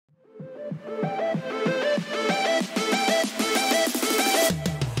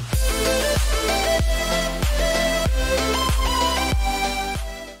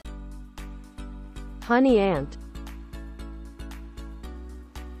honey ant,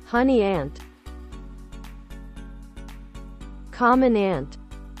 honey ant, common ant,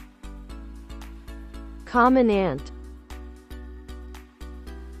 common ant,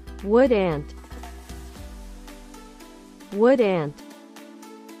 wood ant, wood ant,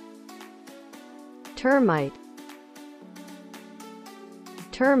 termite,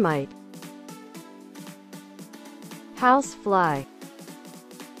 termite, housefly,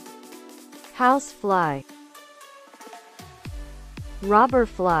 housefly, robber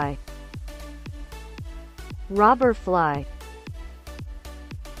fly, robber fly,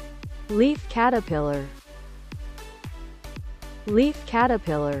 leaf caterpillar, leaf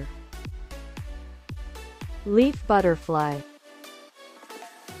caterpillar, leaf butterfly,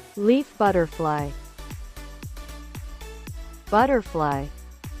 leaf butterfly, butterfly,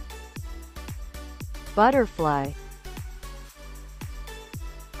 butterfly,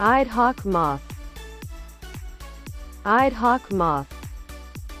 eyed hawk moth, eyed hawk moth,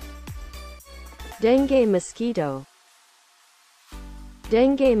 dengue mosquito,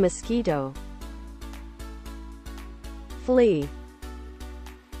 dengue mosquito, flea,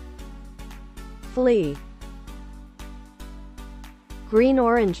 flea, green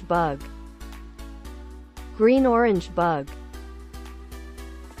orange bug, green orange bug,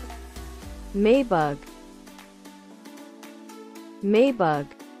 maybug, maybug,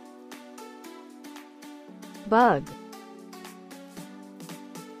 bug,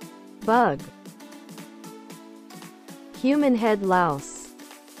 bug, human head louse,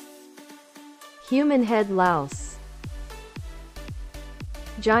 human head louse,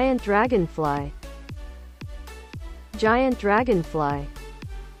 giant dragonfly, giant dragonfly,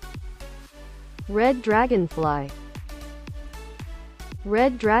 red dragonfly,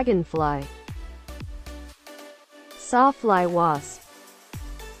 red dragonfly, sawfly wasp,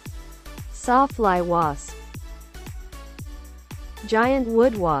 sawfly wasp, giant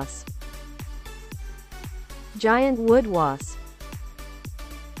wood wasp, giant wood wasp,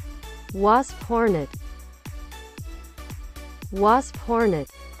 wasp hornet, wasp hornet,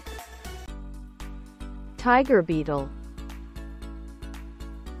 tiger beetle,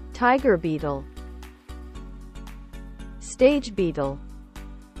 tiger beetle, stage beetle,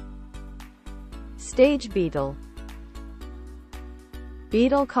 stage beetle,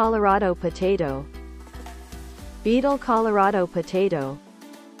 beetle Colorado potato, beetle Colorado potato,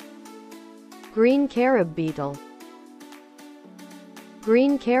 green carob beetle,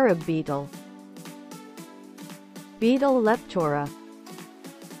 green carob beetle, beetle leptora,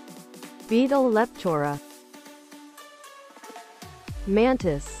 beetle leptora,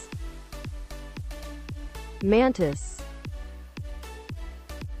 mantis, mantis,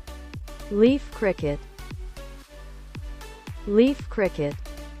 leaf cricket, leaf cricket,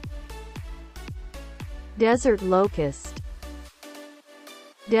 desert locust,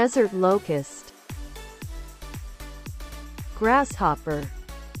 desert locust, grasshopper,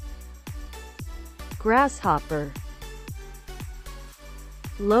 grasshopper,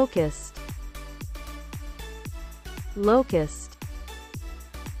 locust, locust,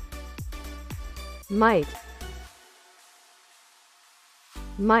 mite,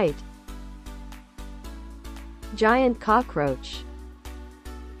 mite, giant cockroach,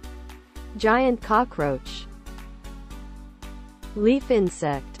 giant cockroach, leaf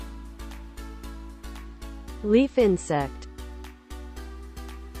insect, leaf insect,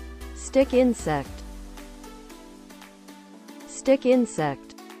 stick insect, stick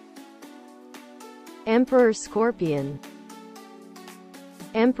insect, emperor scorpion,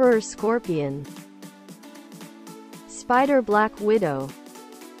 emperor scorpion, spider black widow,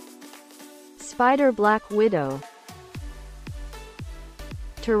 spider black widow,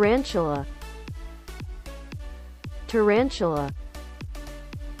 tarantula, tarantula,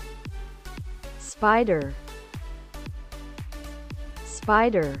 spider,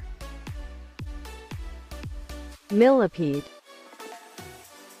 spider, millipede,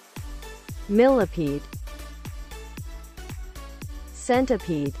 millipede,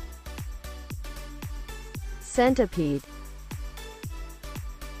 centipede, centipede,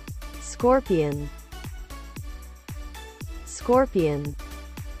 scorpion, scorpion,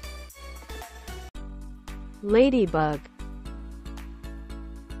 ladybug,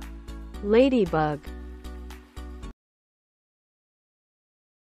 ladybug,